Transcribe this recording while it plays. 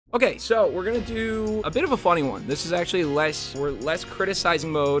Okay, so we're gonna do a bit of a funny one. This is actually we're less criticizing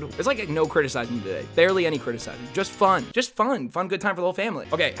mode. It's like no criticizing today. Barely any criticizing. Just fun. Just fun. Fun, good time for the whole family.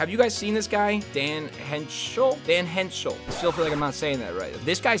 Okay, have you guys seen this guy? Dan Henschel? Dan Henschel. I still feel like I'm not saying that right.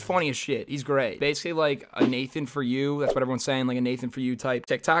 This guy's funny as shit. He's great. Basically like a Nathan for you. That's what everyone's saying, like a Nathan for you type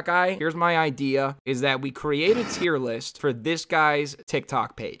TikTok guy. Here's my idea, is that we create a tier list for this guy's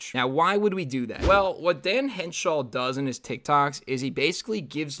TikTok page. Now, why would we do that? Well, what Dan Henschel does in his TikToks is he basically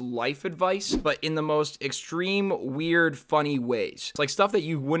gives life advice, but in the most extreme, weird, funny ways. It's like stuff that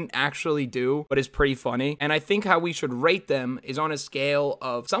you wouldn't actually do, but is pretty funny. And I think how we should rate them is on a scale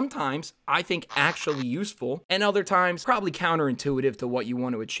of sometimes I think actually useful, and other times probably counterintuitive to what you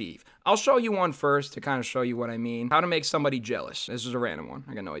want to achieve. I'll show you one first to kind of show you what I mean. How to make somebody jealous. This is a random one.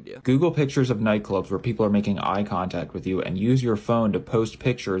 I got no idea. Google pictures of nightclubs where people are making eye contact with you and use your phone to post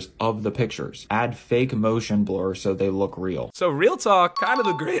pictures of the pictures. Add fake motion blur so they look real. So real talk, kind of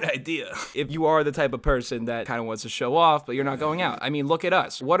a great idea. If you are the type of person that kind of wants to show off, but you're not going out. I mean, look at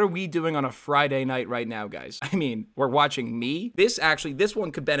us. What are we doing on a Friday night right now, guys? I mean, we're watching me. This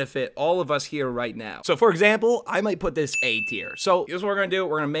one could benefit all of us here right now. So for example, I might put this A tier. So here's what we're gonna do.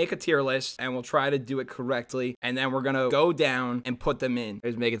 We're gonna make a tier list and we'll try to do it correctly, and then we're gonna go down and put them in.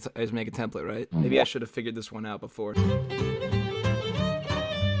 Let's make a template, right? Maybe I should have figured this one out before.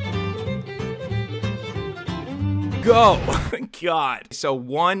 Go. God. So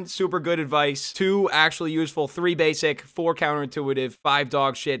 1, super good advice. 2, actually useful. 3, basic. 4, counterintuitive. 5,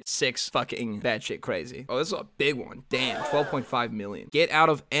 dog shit. 6, fucking bad shit crazy. Oh, this is a big one. Damn, 12.5 million. Get out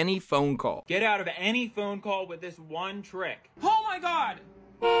of any phone call. Get out of any phone call with this one trick. Oh my God!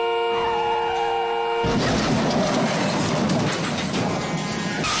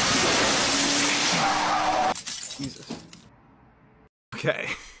 Jesus. Okay.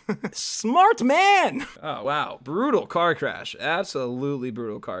 Smart man! Oh, wow. Brutal car crash. Absolutely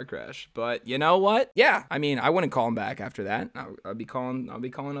brutal car crash. But you know what? Yeah, I mean, I wouldn't call him back after that. I'll be calling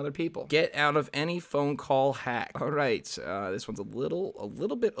other people. Get out of any phone call hack. All right, this one's a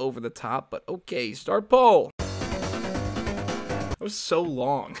little bit over the top, but okay, start poll. That was so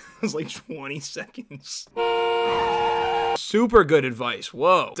long. It was like 20 seconds. Super good advice.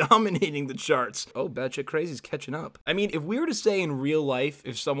 Whoa. Dominating the charts. Oh, Batshit Crazy's catching up. I mean, if we were to say in real life,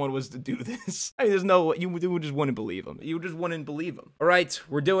 if someone was to do this, I mean, there's no, you just wouldn't believe them. You just wouldn't believe them. All right,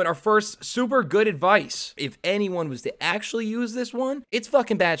 we're doing our first super good advice. If anyone was to actually use this one, it's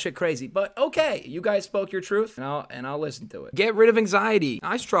fucking Batshit Crazy. But okay, you guys spoke your truth, and I'll listen to it. Get rid of anxiety.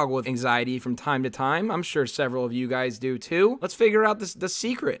 I struggle with anxiety from time to time. I'm sure several of you guys do too. Let's figure out the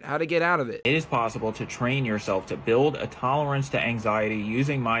secret, how to get out of it. It is possible to train yourself to build a tolerance to anxiety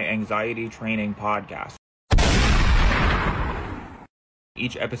using my anxiety training podcast.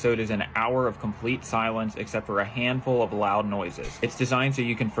 Each episode is an hour of complete silence except for a handful of loud noises. It's designed so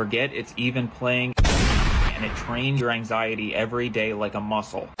you can forget it's even playing, and it trains your anxiety every day like a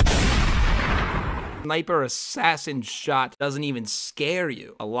muscle. Sniper assassin shot doesn't even scare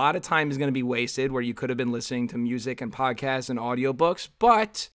you. A lot of time is going to be wasted where you could have been listening to music and podcasts and audiobooks,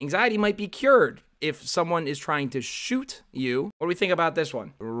 but anxiety might be cured if someone is trying to shoot you. What do we think about this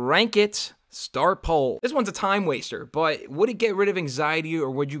one? Rank it. Start poll. This one's a time waster, but would it get rid of anxiety,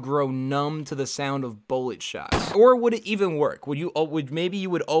 or would you grow numb to the sound of bullet shots? Or would it even work? Maybe you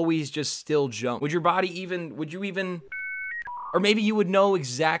would always just still jump? Would your body even, or maybe you would know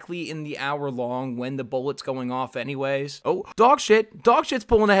exactly in the hour long when the bullet's going off anyways. Oh, dog shit. Dog shit's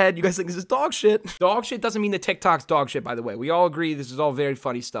pulling ahead. You guys think this is dog shit? Dog shit doesn't mean that TikTok's dog shit, by the way. We all agree this is all very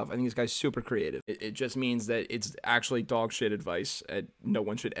funny stuff. I think this guy's super creative. It just means that it's actually dog shit advice, and no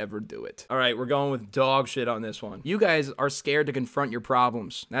one should ever do it. All right, we're going with dog shit on this one. You guys are scared to confront your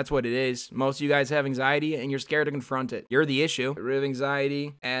problems. That's what it is. Most of you guys have anxiety, and you're scared to confront it. You're the issue. Get rid of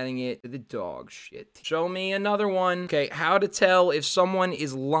anxiety, adding it to the dog shit. Show me another one. Okay, how to tell if someone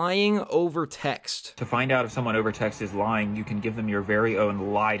is lying over text. To find out if someone over text is lying, you can give them your very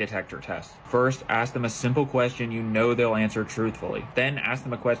own lie detector test. First, ask them a simple question you know they'll answer truthfully. Then ask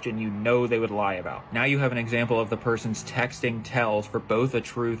them a question you know they would lie about. Now you have an example of the person's texting tells for both a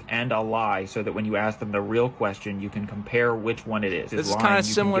truth and a lie, so that when you ask them the real question, you can compare which one it is. This is kind of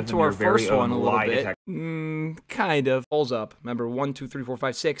similar to our first one a little bit. Kind of. Pulls up. Remember, 1, 2, 3, 4,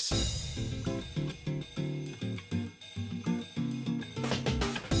 5, 6.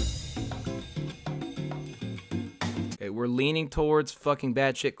 we're leaning towards fucking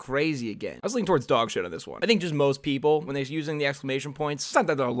batshit crazy again. I was leaning towards dog shit on this one. I think just most people, when they're using the exclamation points, it's not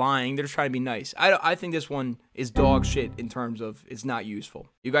that they're lying, they're just trying to be nice. I think this one is dog shit in terms of it's not useful.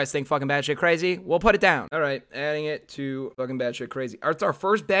 You guys think fucking batshit crazy? We'll put it down. All right, adding it to fucking batshit crazy. It's our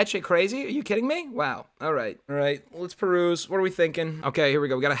first batshit crazy? Are you kidding me? Wow. All right, let's peruse. What are we thinking? Okay, here we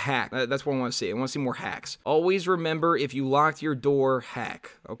go. We got a hack. That's what I want to see. I want to see more hacks. Always remember if you locked your door, hack.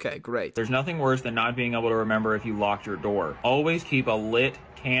 Okay, great. There's nothing worse than not being able to remember if you locked your door. Always keep a lit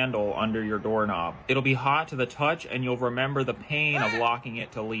candle under your doorknob. It'll be hot to the touch and you'll remember the pain of locking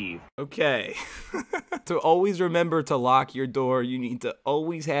it to leave. Okay. To always remember to lock your door, you need to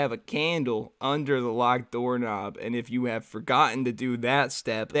always have a candle under the locked doorknob. And if you have forgotten to do that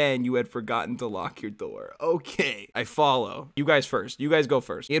step, then you had forgotten to lock your door. Okay. I follow. You guys first. You guys go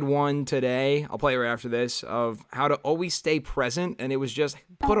first. He had one today, I'll play it right after this, of how to always stay present. And it was just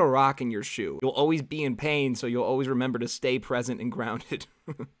put a rock in your shoe. You'll always be in pain, so you'll always remember to stay present and grounded.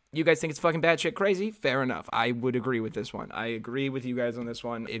 You guys think it's fucking batshit crazy? Fair enough. I would agree with this one. I agree with you guys on this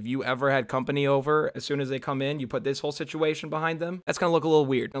one. If you ever had company over, as soon as they come in, you put this whole situation behind them, that's gonna look a little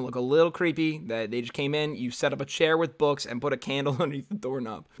weird. It's gonna look a little creepy that they just came in, you set up a chair with books and put a candle underneath the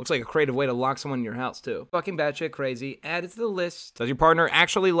doorknob. Looks like a creative way to lock someone in your house too. Fucking batshit crazy. Add it to the list. Does your partner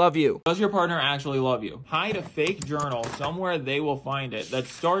actually love you? Does your partner actually love you? Hide a fake journal somewhere they will find it that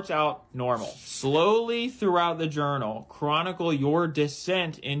starts out normal. Slowly throughout the journal, chronicle your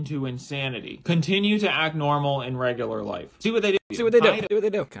descent into insanity. Continue to act normal in regular life. See what they do. See what they do. See what they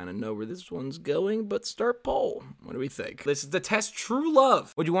do. Kind of know where this one's going, but start poll. What do we think? This is the test true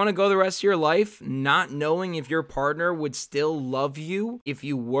love. Would you want to go the rest of your life not knowing if your partner would still love you if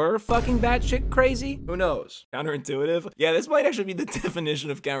you were fucking batshit crazy? Who knows? Counterintuitive? Yeah, this might actually be the definition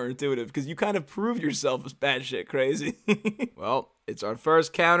of counterintuitive because you kind of prove yourself as batshit crazy. Well, it's our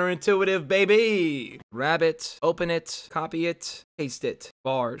first counterintuitive, baby. Grab it, open it, copy it, paste it.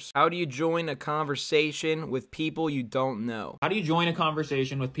 Bars. How do you join a conversation with people you don't know? How do you join a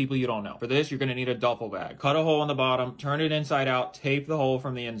conversation with people you don't know? For this, you're going to need a duffel bag. Cut a hole in the bottom, turn it inside out, tape the hole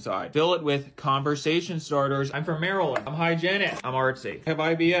from the inside. Fill it with conversation starters. I'm from Maryland. I'm hygienic. I'm artsy. Have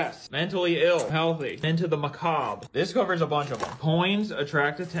IBS. Mentally ill. Healthy. Into the macabre. This covers a bunch of them. Coins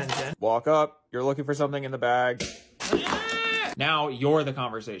attract attention. Walk up. You're looking for something in the bag. Now you're the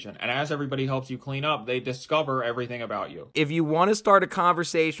conversation. And as everybody helps you clean up, they discover everything about you. If you want to start a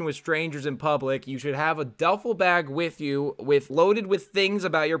conversation with strangers in public, you should have a duffel bag with you loaded with things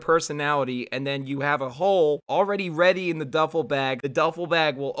about your personality. And then you have a hole already ready in the duffel bag. The duffel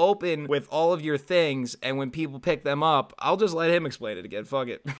bag will open with all of your things. And when people pick them up, I'll just let him explain it again. Fuck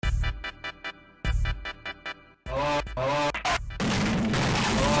it.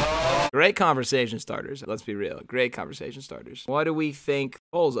 Great conversation starters. Let's be real. Great conversation starters. What do we think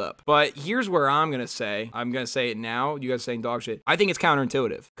pulls up? But here's where I'm going to say it now. You guys saying dog shit. I think it's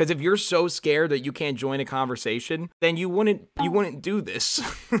counterintuitive. Because if you're so scared that you can't join a conversation, then you wouldn't do this.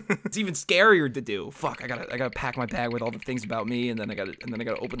 It's even scarier to do. Fuck, I gotta pack my bag with all the things about me, and then I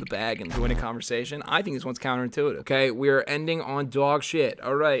gotta open the bag and join a conversation. I think this one's counterintuitive. Okay, we're ending on dog shit.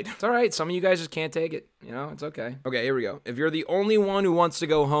 All right. It's all right. Some of you guys just can't take it. You know, it's okay. Okay, here we go. If you're the only one who wants to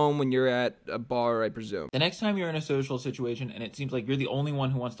go home when you're at a bar, I presume. The next time you're in a social situation and it seems like you're the only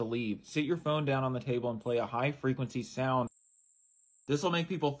one who wants to leave, sit your phone down on the table and play a high-frequency sound. This will make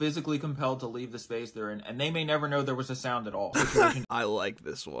people physically compelled to leave the space they're in, and they may never know there was a sound at all. I like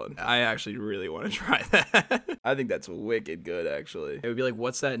this one. I actually really want to try that. I think that's wicked good, actually. It would be like,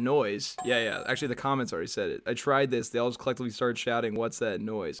 what's that noise? Yeah. Actually, the comments already said it. I tried this. They all just collectively started shouting, what's that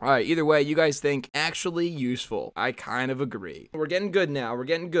noise? All right, either way, you guys think actually useful. I kind of agree. We're getting good now. We're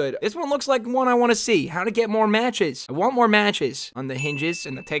getting good. This one looks like one I want to see. How to get more matches. I want more matches on the Hinges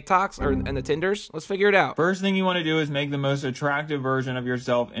and the TikToks and the Tinders. Let's figure it out. First thing you want to do is make the most attractive version of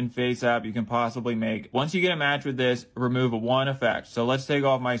yourself in FaceApp you can possibly make. Once you get a match with this, remove one effect. So let's take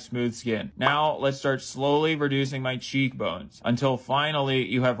off my smooth skin. Now let's start slowly reducing my cheekbones until finally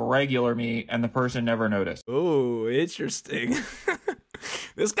you have regular me and the person never noticed. Oh, interesting.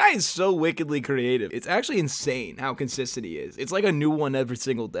 This guy is so wickedly creative. It's actually insane how consistent he is. It's like a new one every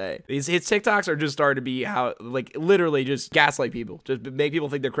single day. His TikToks are just starting to be how, like, literally just gaslight people. Just make people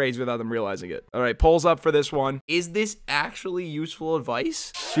think they're crazy without them realizing it. All right, polls up for this one. Is this actually useful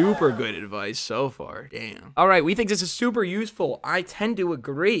advice? Super good advice so far. Damn. All right, we think this is super useful. I tend to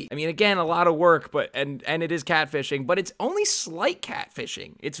agree. I mean, again, a lot of work, but and it is catfishing, but it's only slight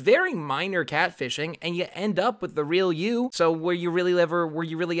catfishing. It's very minor catfishing, and you end up with the real you. So were you really ever were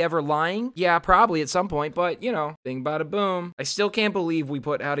you really ever lying? Yeah, probably at some point, but you know, bing bada boom. I still can't believe we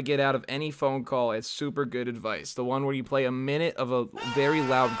put how to get out of any phone call as super good advice. The one where you play a minute of a very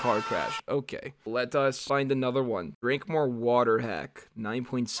loud car crash. Okay, let us find another one. Drink more water hack.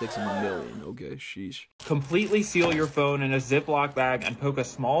 9.6 million. Okay, sheesh. Completely seal your phone in a Ziploc bag and poke a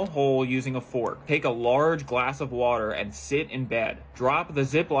small hole using a fork. Take a large glass of water and sit in bed. Drop the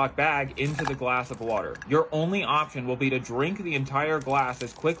Ziploc bag into the glass of water. Your only option will be to drink the entire glass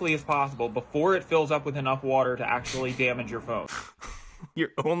as quickly as possible before it fills up with enough water to actually damage your phone. Your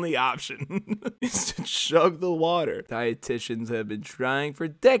only option is to chug the water. Dietitians have been trying for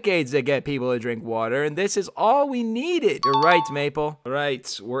decades to get people to drink water, and this is all we needed. You're right, Maple. All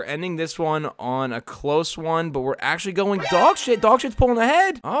right, we're ending this one on a close one, but we're actually going dog shit. Dog shit's pulling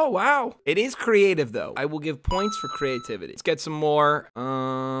ahead. Oh, wow. It is creative, though. I will give points for creativity. Let's get some more.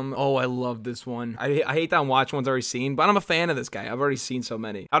 Oh, I love this one. I hate that I'm watching ones I've already seen, but I'm a fan of this guy. I've already seen so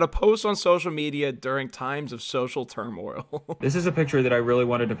many. How to post on social media during times of social turmoil. This is a picture that I really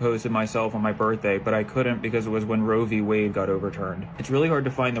wanted to post of myself on my birthday, but I couldn't because it was when Roe v. Wade got overturned. It's really hard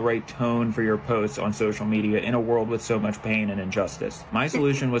to find the right tone for your posts on social media in a world with so much pain and injustice. My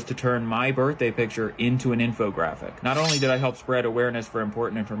solution was to turn my birthday picture into an infographic. Not only did I help spread awareness for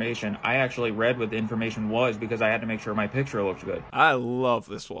important information, I actually read what the information was because I had to make sure my picture looked good. I love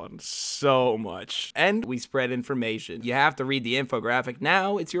this one so much. And we spread information. You have to read the infographic.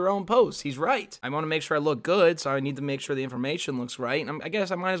 Now it's your own post. He's right. I want to make sure I look good, so I need to make sure the information looks right. I guess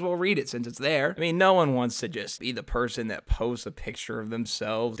I might as well read it since it's there. I mean, no one wants to just be the person that posts a picture of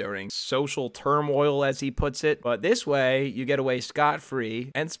themselves during social turmoil, as he puts it. But this way, you get away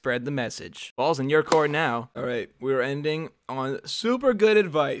scot-free and spread the message. Ball's in your court now. All right, we're ending on super good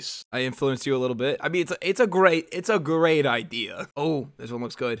advice. I influenced you a little bit. I mean, it's a great idea. Oh, this one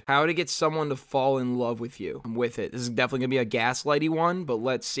looks good. How to get someone to fall in love with you. I'm with it. This is definitely gonna be a gaslighty one, but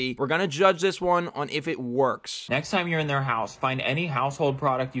let's see. We're gonna judge this one on if it works. Next time you're in their house, find any household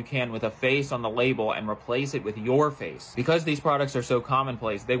product you can with a face on the label and replace it with your face. Because these products are so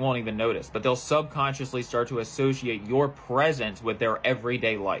commonplace, they won't even notice, but they'll subconsciously start to associate your presence with their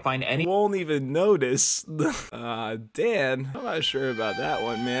everyday life. Find any— Won't even notice. Dan, I'm not sure about that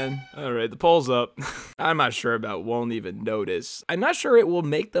one, man. All right, the poll's up. I'm not sure about won't even notice. I'm not sure it will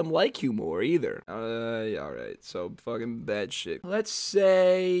make them like you more either. Yeah, all right, so fucking bad shit. Let's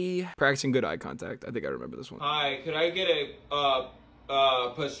say practicing good eye contact. I think I remember this one. Hi, could I get a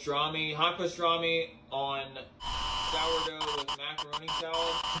pastrami, hot pastrami on sourdough with macaroni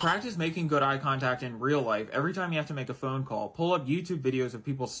salad? To practice making good eye contact in real life, every time you have to make a phone call, pull up YouTube videos of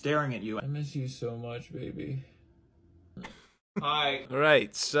people staring at you. I miss you so much, baby. Hi. All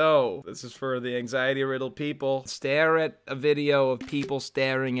right, so this is for the anxiety-riddled people. Stare at a video of people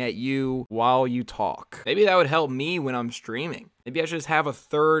staring at you while you talk. Maybe that would help me when I'm streaming. Maybe I should just have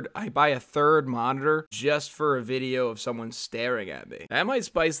I buy a third monitor just for a video of someone staring at me. That might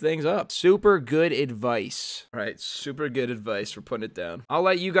spice things up. Super good advice. All right, super good advice for putting it down. I'll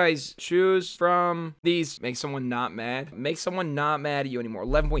let you guys choose from these. Make someone not mad. Make someone not mad at you anymore.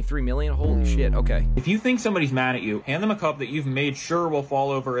 11.3 million, holy shit, okay. If you think somebody's mad at you, hand them a cup that you've made sure will fall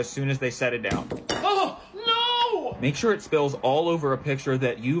over as soon as they set it down. Oh, no! Make sure it spills all over a picture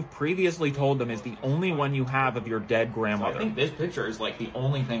that you've previously told them is the only one you have of your dead grandmother. I think this picture is like the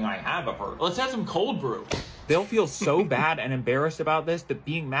only thing I have of her. Let's have some cold brew. They'll feel so bad and embarrassed about this that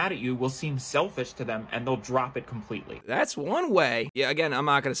being mad at you will seem selfish to them and they'll drop it completely. That's one way. Yeah, again, I'm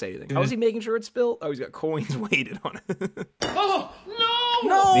not gonna say anything. How is he making sure it spilled? Oh, he's got coins weighted on it. Oh, no!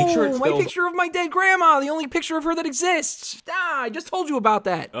 No, make sure it spills. My picture of my dead grandma, the only picture of her that exists. Ah, I just told you about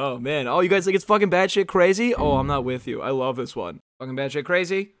that. Oh man, oh, you guys think it's fucking batshit crazy? Oh, I'm not with you. I love this one. Fucking batshit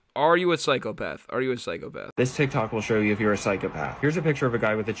crazy? Are you a psychopath? Are you a psychopath? This TikTok will show you if you're a psychopath. Here's a picture of a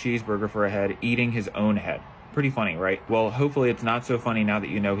guy with a cheeseburger for a head eating his own head. Pretty funny, right? Well, hopefully it's not so funny now that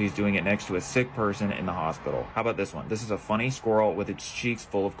you know he's doing it next to a sick person in the hospital. How about this one? This is a funny squirrel with its cheeks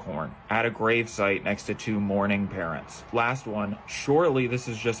full of corn at a grave site next to two mourning parents. Last one, surely this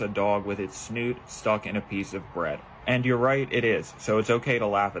is just a dog with its snoot stuck in a piece of bread. And you're right, it is. So it's okay to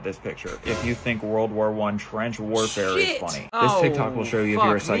laugh at this picture if you think World War I trench warfare is funny. This TikTok will show you if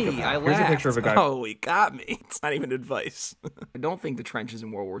you're a psychopath. Here's a picture of a guy. Oh, he got me. It's not even advice. I don't think the trenches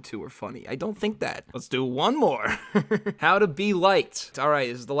in World War II are funny. I don't think that. Let's do one more. How to be liked. All right,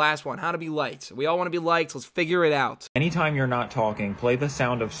 this is the last one. How to be liked. We all want to be liked. Let's figure it out. Anytime you're not talking, play the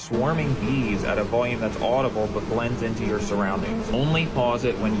sound of swarming bees at a volume that's audible but blends into your surroundings. Only pause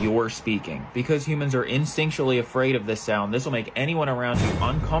it when you're speaking. Because humans are instinctually afraid of of this sound. This will make anyone around you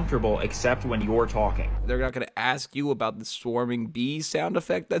uncomfortable except when you're talking. They're not going to ask you about the swarming bee sound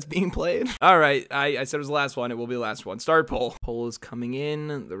effect that's being played. All right, I said it was the last one. It will be the last one. Start poll. Poll is coming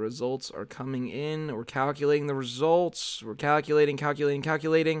in. The results are coming in. We're calculating the results. We're calculating. And...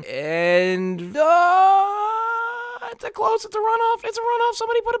 it's a close. It's a runoff. It's a runoff.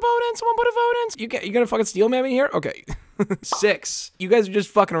 Somebody put a vote in. Someone put a vote in. You gonna fucking steal me here? Okay. 6. You guys are just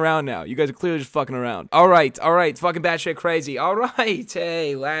fucking around now. You guys are clearly just fucking around. All right. It's fucking batshit crazy. All right.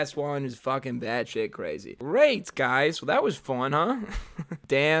 Hey, last one is fucking batshit crazy. Great, guys. Well, that was fun, huh?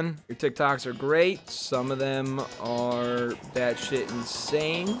 Dan, your TikToks are great. Some of them are batshit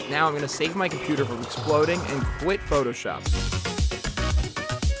insane. Now I'm gonna save my computer from exploding and quit Photoshop.